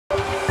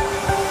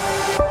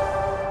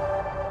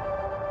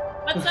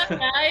What's up,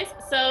 guys?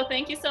 So,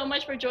 thank you so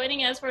much for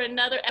joining us for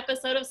another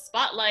episode of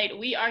Spotlight.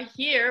 We are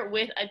here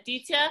with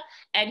Aditya,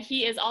 and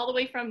he is all the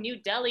way from New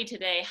Delhi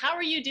today. How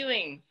are you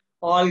doing?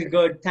 All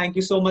good. Thank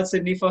you so much,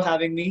 Sydney, for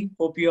having me.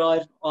 Hope you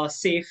are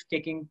safe,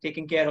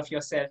 taking care of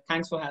yourself.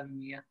 Thanks for having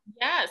me. Yeah.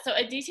 Yeah, so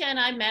Aditya and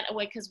I met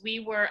away because we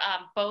were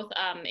both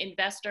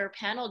investor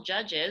panel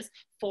judges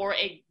for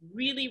a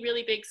really,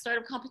 really big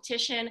startup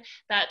competition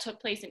that took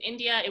place in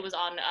India. It was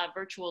on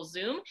virtual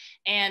Zoom.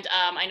 And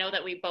I know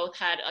that we both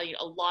had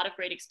a lot of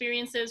great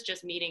experiences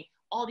just meeting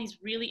all these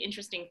really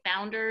interesting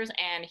founders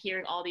and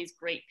hearing all these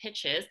great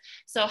pitches.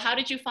 So, how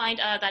did you find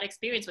that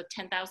experience with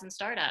 10,000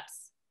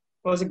 startups?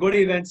 It was a good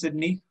event,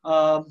 Sydney.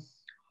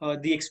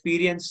 The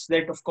experience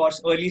that, of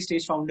course, early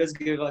stage founders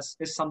give us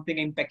is something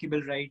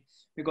impeccable, right?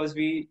 Because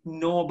we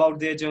know about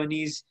their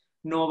journeys,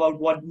 know about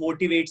what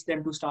motivates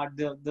them to start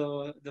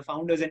the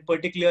founders, and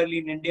particularly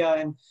in India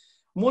and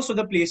most of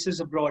the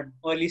places abroad,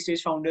 early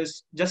stage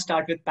founders just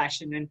start with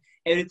passion and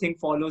everything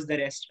follows the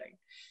rest, right?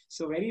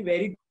 So very,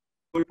 very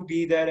good to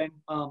be there, and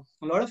a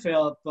lot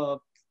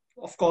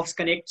of course,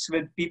 connects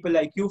with people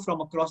like you from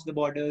across the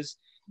borders,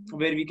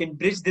 where we can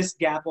bridge this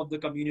gap of the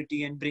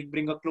community and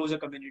bring a closer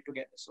community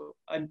together. So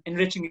an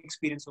enriching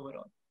experience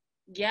overall.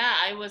 Yeah,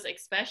 I was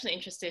especially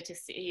interested to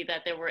see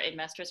that there were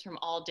investors from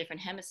all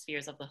different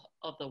hemispheres of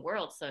the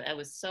world. So it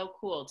was so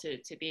cool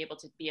to be able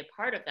to be a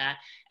part of that,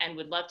 and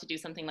would love to do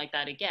something like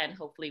that again,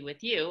 hopefully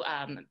with you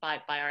by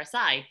our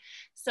side.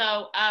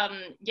 So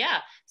yeah,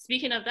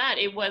 speaking of that,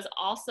 it was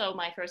also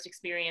my first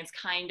experience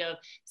kind of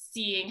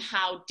seeing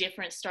how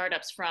different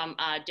startups from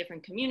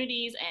different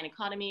communities and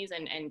economies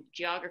and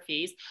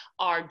geographies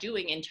are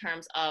doing in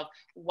terms of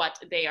what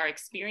they are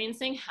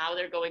experiencing, how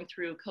they're going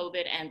through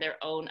COVID and their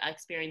own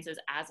experiences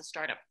as a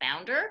startup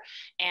founder,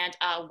 and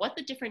what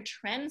the different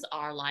trends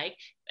are like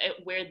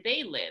where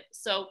they live.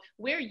 So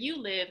where you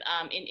live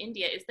in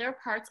India, is there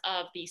parts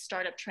of the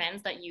startup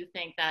trends that you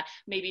think that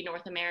maybe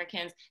North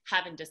Americans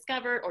haven't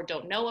discovered or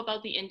don't know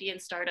about the Indian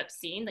startup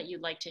scene that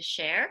you'd like to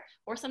share,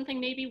 or something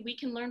maybe we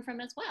can learn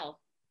from as well?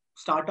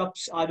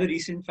 Startups are the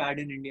recent fad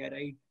in India,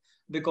 right?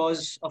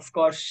 Because, of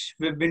course,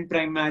 we've been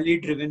primarily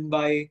driven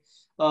by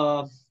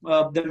the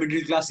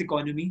middle class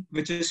economy,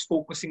 which is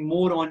focusing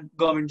more on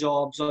government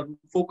jobs or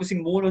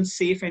focusing more on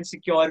safe and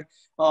secure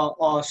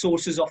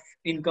sources of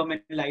income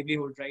and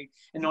livelihood, right?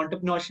 And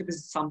entrepreneurship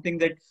is something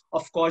that,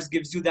 of course,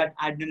 gives you that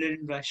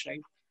adrenaline rush,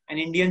 right? And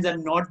Indians are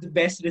not the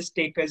best risk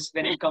takers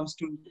when it comes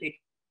to taking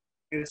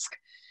risk.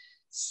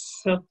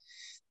 So,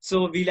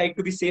 so we like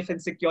to be safe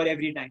and secure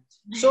every time.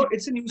 So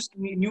it's a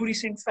new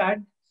recent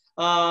fad.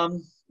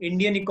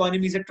 Indian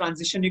economy is a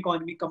transition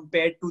economy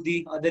compared to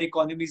the other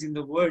economies in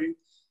the world,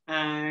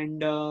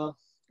 and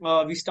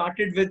we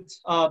started with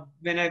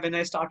when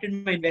I started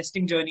my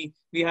investing journey,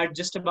 we had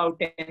just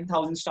about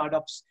 10,000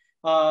 startups.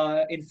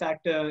 In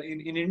fact,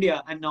 in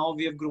India, and now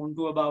we have grown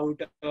to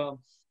about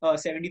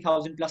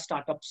 70,000 plus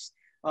startups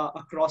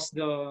across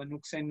the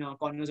nooks and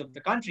corners of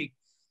the country.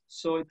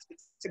 So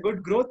it's a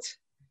good growth,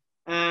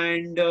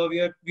 and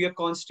we are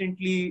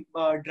constantly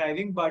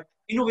driving. But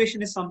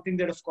innovation is something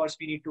that, of course,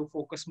 we need to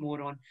focus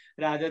more on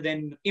rather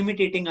than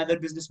imitating other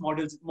business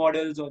models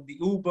or the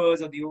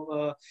Ubers or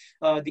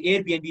the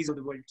Airbnbs of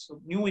the world. So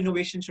new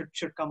innovation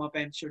should come up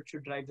and should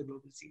drive the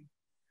global scene.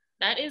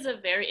 That is a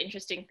very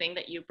interesting thing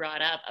that you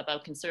brought up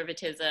about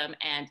conservatism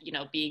and,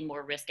 being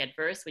more risk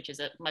adverse, which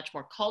is a much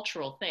more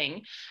cultural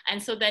thing.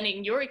 And so then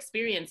in your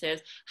experiences,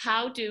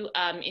 how do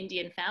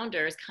Indian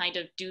founders kind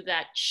of do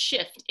that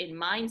shift in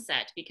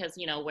mindset? Because,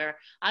 where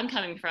I'm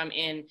coming from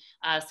in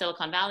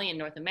Silicon Valley in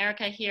North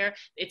America here,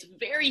 it's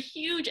very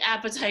huge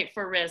appetite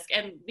for risk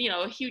and,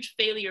 a huge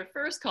failure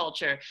first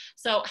culture.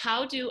 So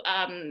how do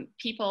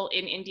people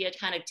in India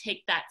kind of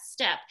take that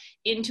step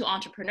into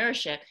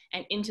entrepreneurship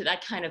and into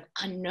that kind of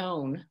unknown?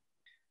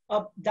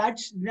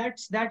 That's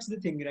the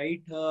thing,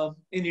 right?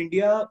 In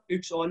India,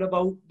 it's all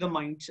about the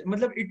mindset.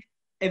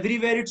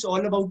 Everywhere it's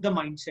all about the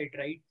mindset,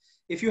 right?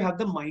 If you have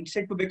the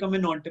mindset to become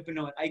an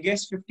entrepreneur, I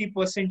guess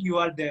 50% you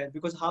are there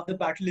because half the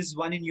battle is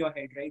won in your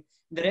head, right?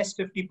 The rest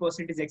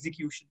 50% is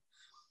execution.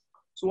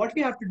 So what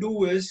we have to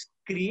do is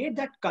create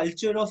that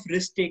culture of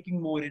risk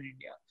taking more in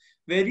India,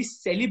 where we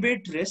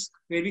celebrate risk,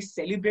 where we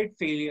celebrate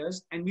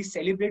failures, and we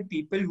celebrate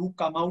people who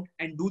come out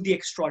and do the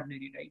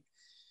extraordinary, right?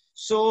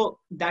 So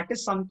that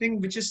is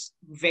something which is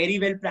very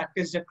well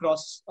practiced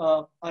across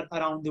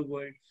around the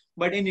world.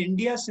 But in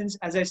India, since,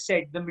 as I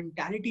said, the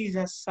mentality is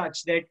as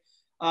such that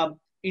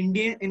in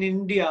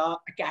India,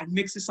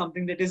 academics is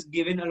something that is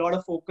given a lot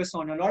of focus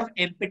on, a lot of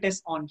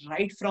impetus on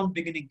right from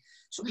beginning.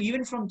 So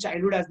even from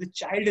childhood, as the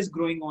child is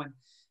growing on,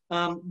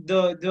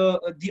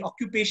 the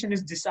occupation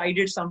is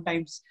decided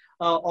sometimes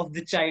of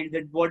the child,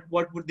 that what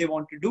would they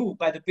want to do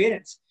by the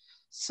parents.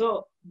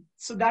 So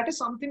that is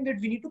something that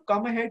we need to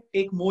come ahead,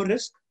 take more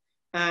risk,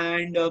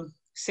 and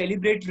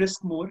celebrate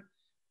risk more.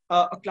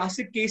 A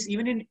classic case,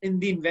 even in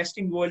the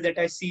investing world that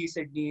I see,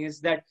 Sydney,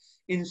 is that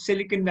in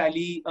Silicon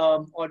Valley,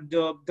 or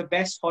the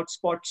best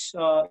hotspots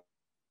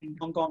in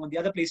Hong Kong and the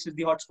other places,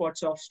 the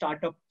hotspots of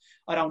startup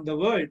around the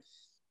world,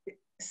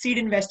 seed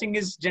investing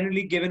is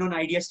generally given on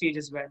idea stage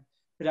as well,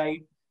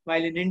 right?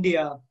 While in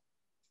India,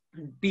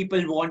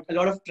 people want a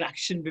lot of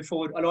traction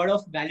before, a lot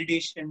of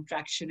validation,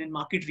 traction and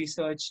market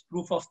research,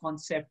 proof of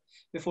concept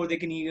before they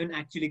can even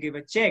actually give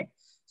a check.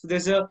 So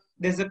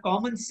there's a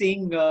common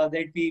saying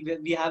that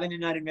we have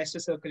in our investor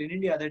circle in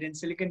India, that in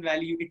Silicon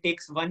Valley it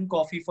takes one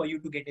coffee for you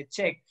to get a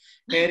check.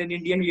 Here in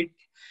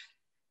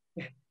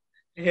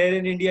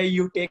India,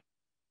 you take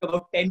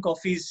about 10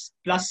 coffees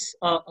plus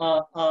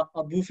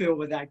a buffet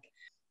over that.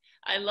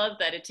 I love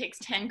that. It takes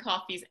 10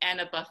 coffees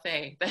and a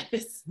buffet. That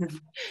is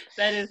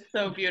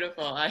so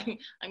beautiful. I'm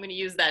going to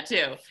use that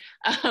too.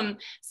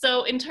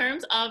 So in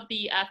terms of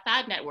the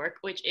FAD network,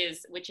 which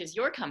is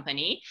your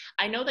company,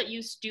 I know that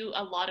you do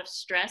a lot of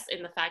stress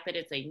in the fact that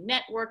it's a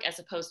network as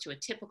opposed to a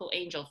typical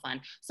angel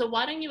fund. So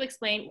why don't you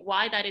explain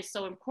why that is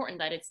so important,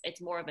 that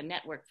it's more of a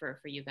network for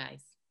you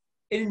guys?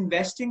 In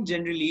investing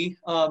generally,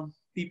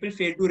 people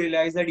fail to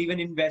realize that even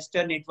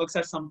investor networks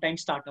are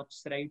sometimes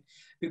startups, right?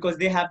 Because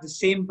they have the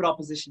same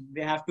proposition.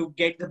 They have to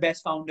get the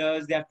best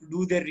founders. They have to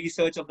do their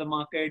research of the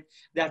market.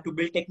 They have to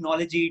build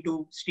technology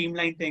to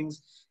streamline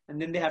things.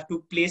 And then they have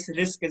to place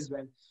risk as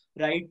well,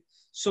 right?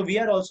 So we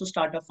are also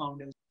startup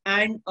founders.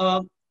 And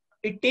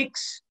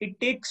it's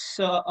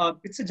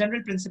a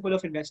general principle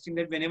of investing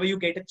that whenever you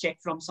get a check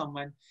from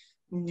someone,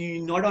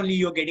 not only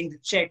you're getting the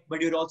check,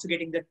 but you're also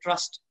getting the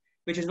trust,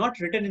 which is not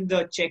written in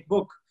the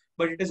checkbook,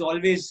 but it is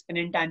always an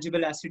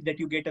intangible asset that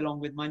you get along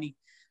with money,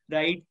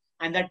 right?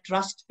 And that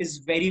trust is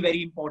very,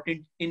 very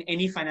important in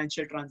any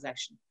financial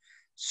transaction.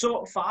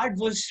 So FAD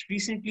was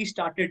recently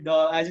started,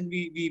 as in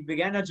we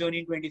began our journey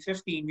in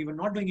 2015. We were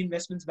not doing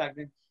investments back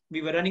then.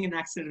 We were running an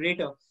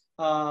accelerator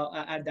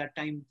at that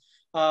time.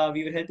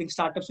 We were helping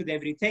startups with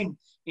everything.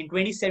 In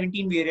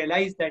 2017, we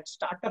realized that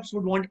startups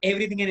would want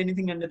everything and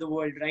anything under the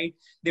world, right?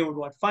 They would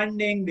want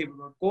funding, they would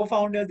want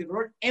co-founders, they would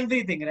want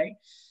everything, right?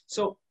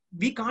 So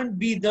we can't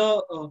be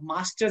the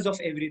masters of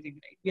everything,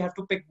 right? We have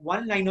to pick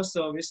one line of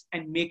service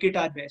and make it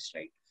our best,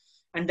 right?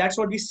 And that's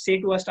what we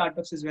say to our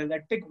startups as well,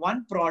 that pick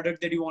one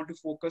product that you want to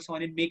focus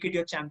on and make it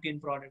your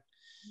champion product.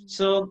 Mm-hmm.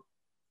 So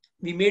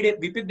we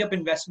picked up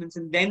investments,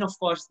 and then of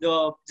course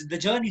the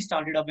journey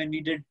started up when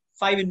we did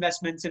 5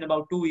 investments in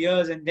about 2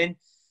 years, and then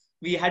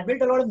we had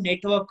built a lot of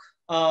network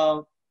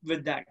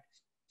with that.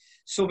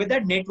 So with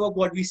that network,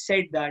 what we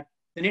said that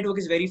the network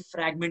is very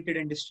fragmented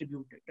and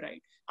distributed,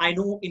 right? I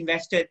know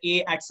investor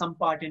A at some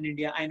part in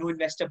India. I know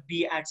investor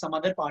B at some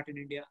other part in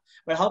India.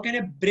 But how can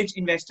I bridge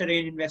investor A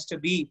and investor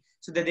B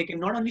so that they can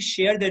not only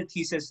share their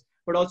thesis,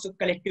 but also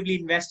collectively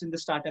invest in the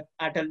startup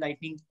at a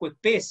lightning quick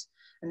pace?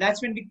 And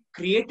that's when we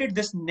created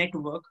this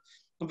network,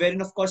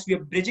 wherein, of course, we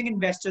are bridging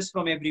investors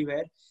from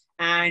everywhere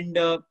and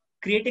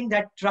creating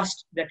that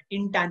trust, that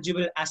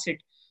intangible asset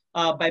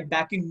by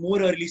backing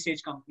more early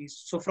stage companies.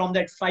 So from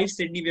that 5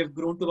 Sydney, we have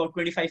grown to about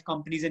 25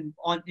 companies in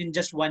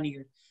just 1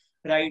 year,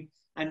 right?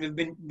 And we've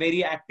been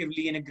very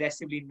actively and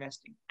aggressively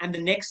investing. And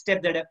the next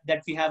step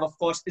that we have, of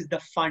course, is the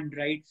fund,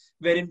 right?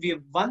 Wherein we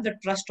have won the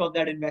trust of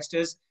that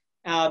investors.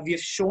 We have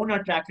shown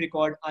our track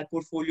record, our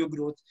portfolio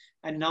growth,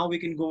 and now we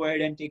can go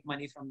ahead and take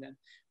money from them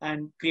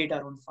and create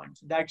our own fund.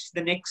 So that's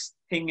the next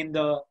thing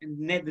the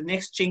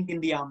next chink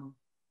in the armor.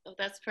 Oh,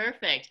 that's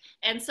perfect.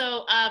 And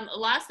so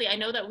lastly, I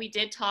know that we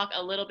did talk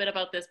a little bit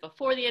about this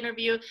before the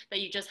interview, that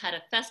you just had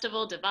a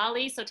festival,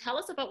 Diwali. So tell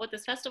us about what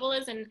this festival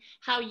is and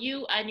how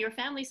you and your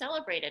family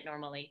celebrate it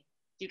normally.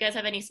 Do you guys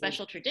have any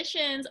special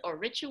traditions or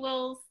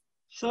rituals?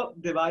 So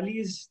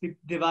Diwali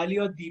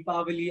or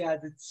Deepavali,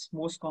 as it's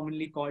most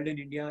commonly called in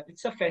India.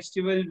 It's a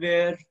festival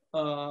where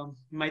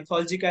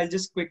mythological, I'll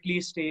just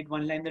quickly state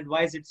one line that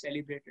why is it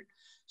celebrated.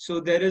 So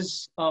there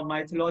is a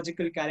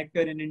mythological character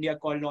in India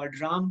called Lord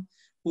Ram,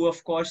 who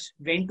of course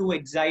went to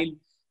exile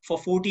for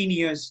 14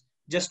 years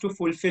just to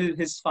fulfill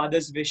his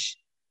father's wish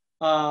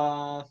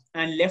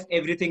and left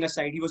everything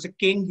aside. He was a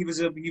king. He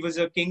was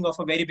a king of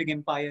a very big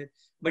empire,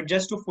 but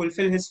just to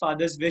fulfill his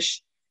father's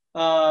wish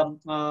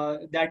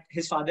that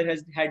his father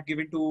had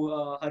given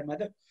to her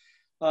mother,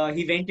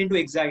 he went into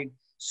exile.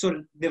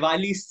 So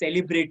Diwali is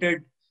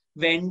celebrated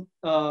when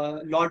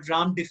Lord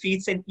Ram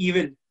defeats an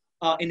evil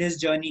in his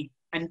journey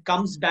and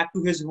comes back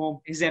to his home,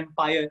 his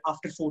empire,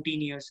 after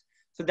 14 years.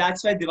 So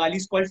that's why Diwali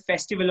is called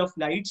Festival of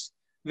Lights,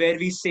 where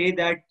we say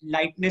that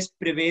lightness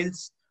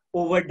prevails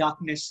over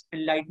darkness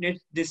and lightness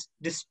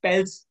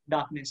dispels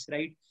darkness,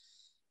 right?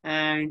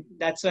 And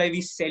that's why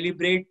we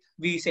celebrate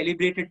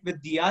it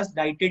with diyas,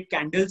 lighted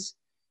candles,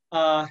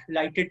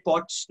 lighted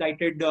pots,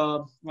 lighted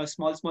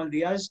small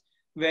diyas,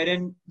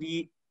 wherein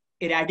we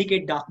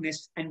eradicate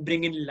darkness and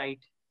bring in light.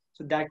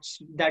 So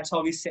that's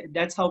how we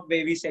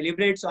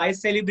celebrate. So I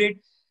celebrate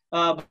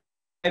by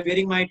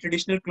wearing my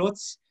traditional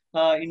clothes,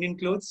 Indian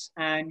clothes,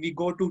 and we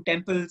go to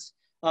temples.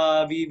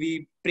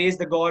 We praise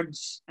the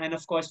gods, and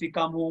of course we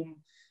come home,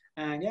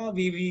 and yeah,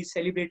 we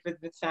celebrate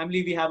with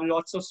family. We have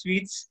lots of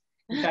sweets.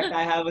 In fact,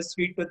 I have a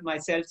sweet with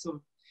myself.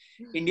 So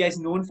India is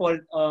known for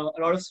a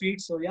lot of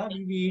sweets. So yeah,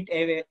 we eat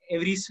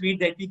every sweet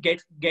that we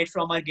get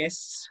from our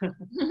guests.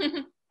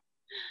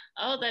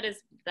 Oh, that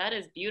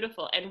is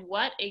beautiful. And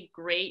what a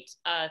great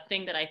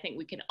thing that I think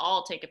we can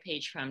all take a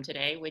page from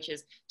today, which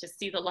is to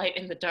see the light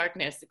in the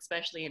darkness,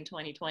 especially in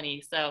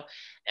 2020. So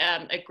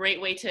a great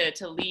way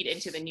to lead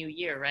into the new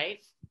year, right?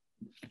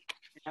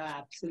 Yeah,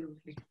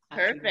 absolutely.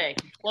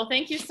 Perfect. Well,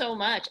 thank you so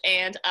much,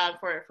 and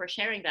for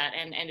sharing that.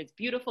 And it's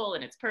beautiful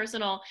and it's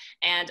personal.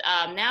 And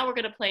now we're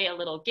going to play a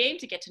little game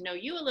to get to know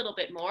you a little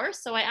bit more.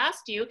 So I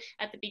asked you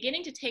at the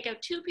beginning to take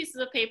out 2 pieces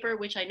of paper,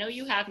 which I know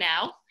you have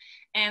now.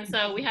 And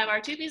so we have our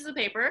 2 pieces of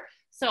paper.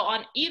 So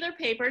on either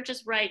paper,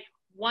 just write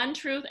 1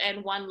 truth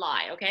and 1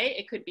 lie. Okay,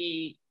 it could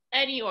be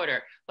any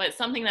order, but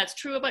something that's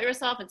true about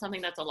yourself and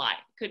something that's a lie.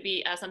 It could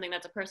be something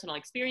that's a personal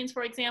experience,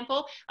 for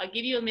example. I'll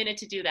give you a minute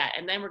to do that,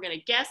 and then we're going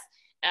to guess.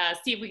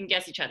 See if we can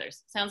guess each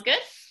other's. Sounds good?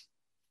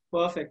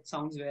 Perfect.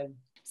 Sounds well.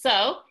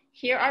 So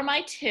here are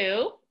my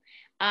 2.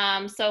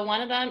 So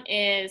one of them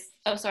is,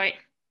 oh, sorry,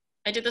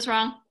 I did this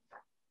wrong.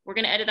 We're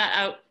going to edit that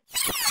out.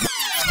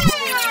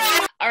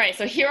 All right,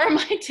 so here are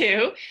my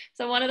 2.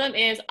 So one of them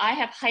is, I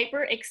have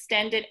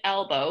hyperextended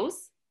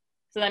elbows.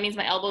 So that means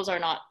my elbows are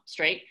not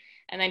straight.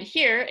 And then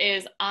here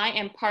is, I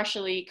am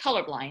partially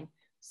colorblind.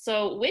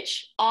 So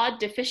which odd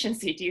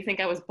deficiency do you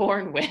think I was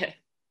born with?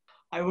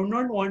 I would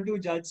not want to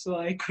judge, so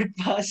I could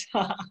pass.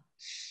 I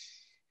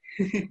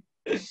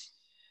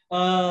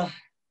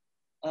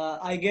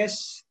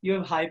guess you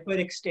have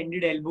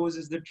hyperextended elbows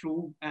is the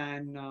true,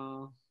 and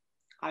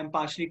I'm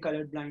partially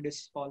colorblind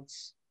is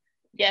false.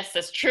 Yes,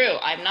 that's true.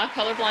 I'm not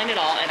colorblind at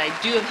all, and I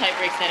do have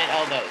hyperextended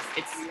elbows.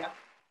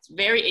 It's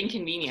very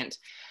inconvenient,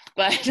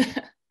 but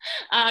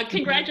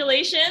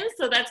congratulations.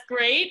 So that's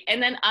great.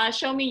 And then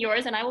show me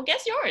yours, and I will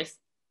guess yours.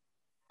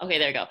 Okay,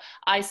 there you go.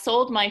 I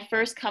sold my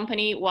first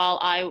company while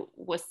I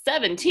was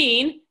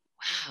 17.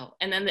 Wow.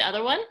 And then the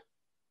other one? A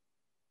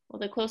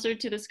little bit closer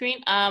to the screen.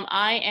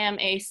 I am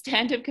a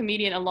stand-up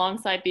comedian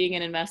alongside being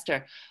an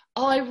investor.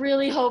 Oh, I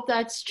really hope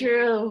that's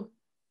true.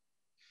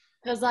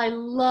 Because I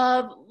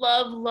love,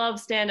 love, love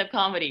stand-up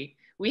comedy.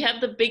 We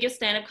have the biggest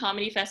stand-up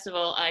comedy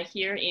festival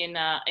here in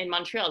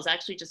Montreal. It's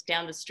actually just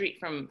down the street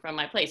from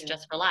my place,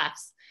 Just for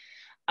Laughs.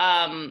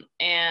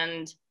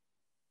 And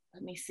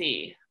let me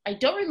see. I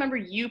don't remember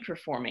you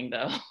performing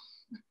though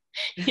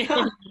here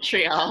in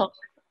Montreal.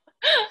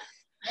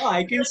 Oh,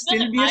 I can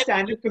still be a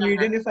stand-up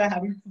comedian if I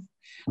haven't.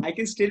 I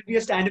can still be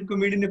a stand-up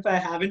comedian if I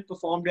haven't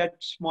performed at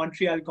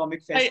Montreal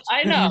Comic Fest.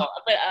 I know,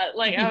 but I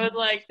was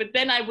like, but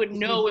then I would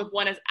know if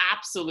one is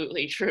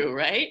absolutely true,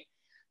 right?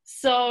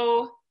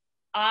 So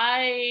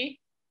I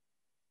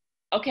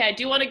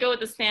do want to go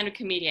with the stand-up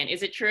comedian.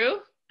 Is it true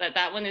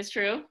that one is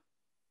true?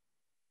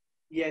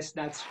 Yes,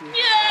 that's true.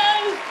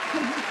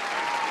 Yes.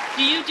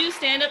 Do you do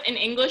stand-up in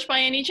English by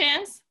any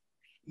chance?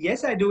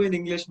 Yes, I do in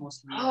English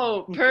mostly.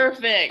 Oh,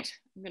 perfect.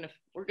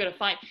 We're gonna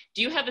find.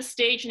 Do you have a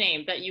stage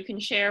name that you can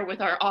share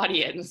with our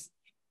audience?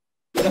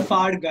 The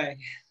Fard Guy.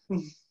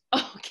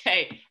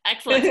 Okay,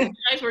 excellent. So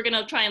guys, we're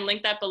gonna try and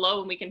link that below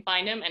when we can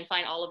find him and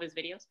find all of his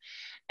videos.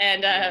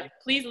 And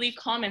please leave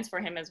comments for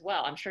him as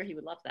well. I'm sure he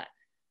would love that.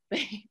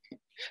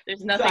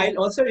 There's nothing. So I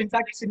also, in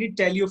fact, Sydney,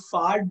 tell you,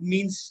 Fard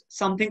means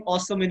something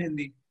awesome in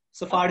Hindi.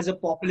 So Fard is a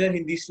popular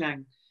Hindi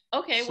slang.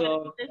 Okay,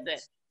 so, what is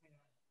it?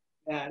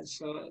 Yeah,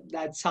 so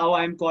that's how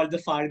I'm called the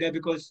Fard Guy,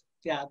 because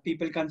yeah,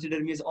 people consider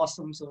me as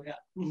awesome. So yeah.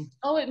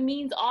 Oh, it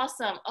means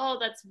awesome. Oh,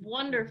 that's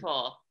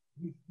wonderful.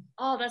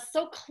 Oh, that's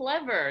so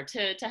clever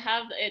to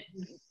have it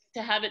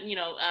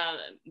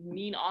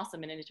mean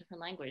awesome in a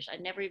different language. I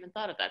never even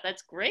thought of that.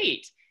 That's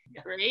great.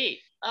 Yeah. Great.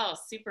 Oh,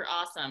 super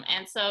awesome.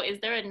 And so is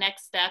there a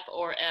next step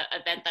or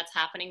event that's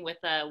happening with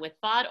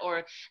FOD,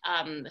 or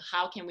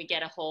how can we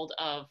get a hold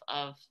of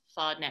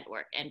FOD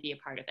Network and be a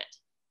part of it?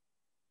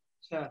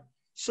 Sure.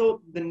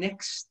 So the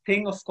next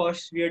thing, of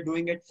course, we are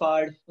doing at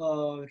FAD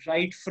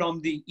right from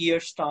the year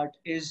start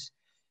is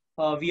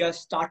we are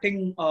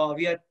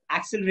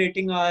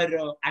accelerating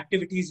our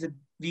activities with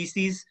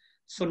VCs.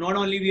 So not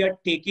only we are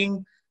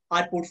taking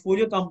our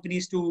portfolio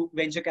companies to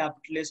venture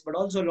capitalists, but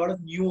also a lot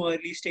of new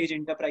early stage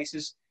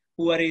enterprises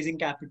who are raising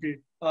capital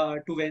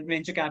to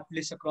venture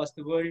capitalists across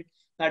the world.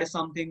 That is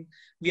something.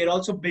 We are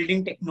also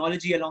building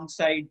technology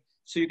alongside.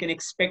 So you can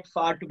expect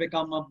FAD to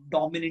become a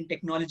dominant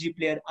technology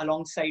player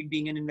alongside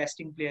being an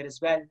investing player as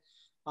well.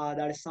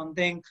 That is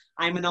something.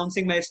 I'm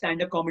announcing my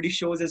stand-up comedy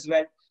shows as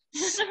well,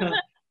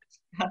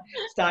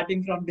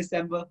 starting from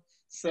December.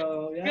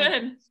 So yeah.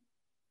 Good.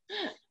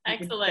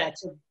 Excellent.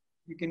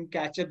 You can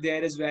catch up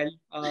there as well.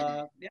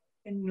 Yeah.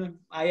 And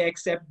I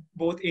accept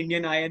both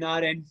Indian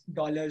INR and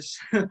dollars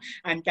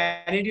and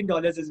Canadian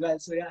dollars as well.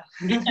 So yeah.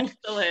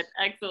 Excellent,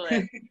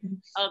 excellent.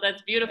 Oh,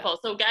 that's beautiful.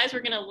 So guys,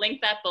 we're gonna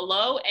link that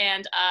below,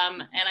 and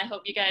I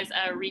hope you guys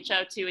reach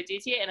out to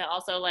Aditya and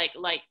also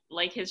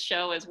like his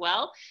show as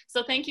well.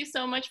 So thank you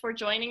so much for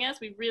joining us.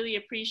 We really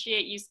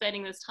appreciate you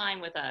spending this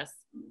time with us.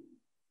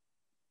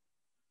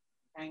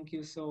 Thank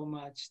you so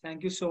much.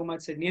 Thank you so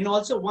much, Sydney. And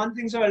also one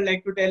thing, so I'd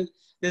like to tell,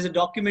 there's a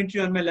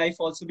documentary on my life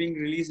also being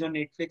released on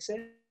Netflix.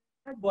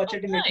 I'd watch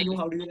it and let you know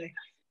how do you like.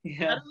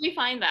 Yeah. How do we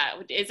find that?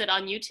 Is it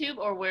on YouTube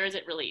or where is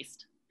it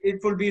released?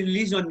 It will be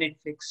released on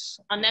Netflix.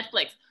 On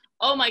Netflix.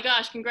 Oh my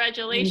gosh,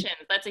 congratulations.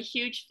 That's a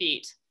huge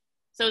feat.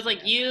 So it's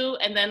like you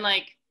and then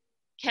like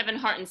Kevin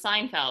Hart and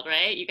Seinfeld,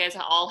 right? You guys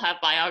all have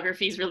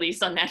biographies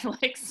released on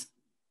Netflix.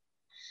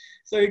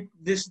 So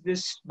this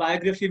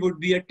biography would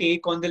be a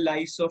take on the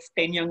lives of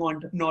 10 young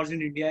entrepreneurs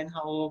in India and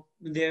how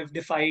they've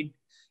defied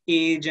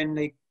age and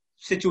like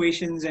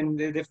situations, and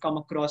they've come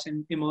across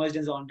and emerged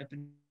as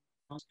entrepreneurs.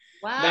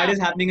 That Wow. is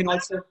happening, and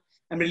also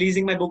I'm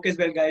releasing my book as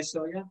well, guys.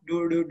 So yeah,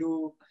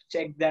 do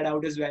check that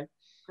out as well.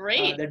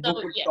 Great. That So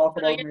book would yeah, talk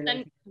so about yes, my life.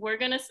 then we're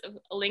gonna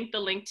link the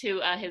link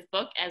to his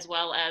book as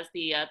well as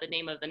the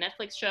name of the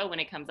Netflix show when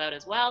it comes out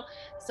as well.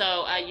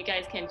 So you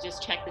guys can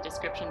just check the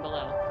description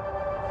below.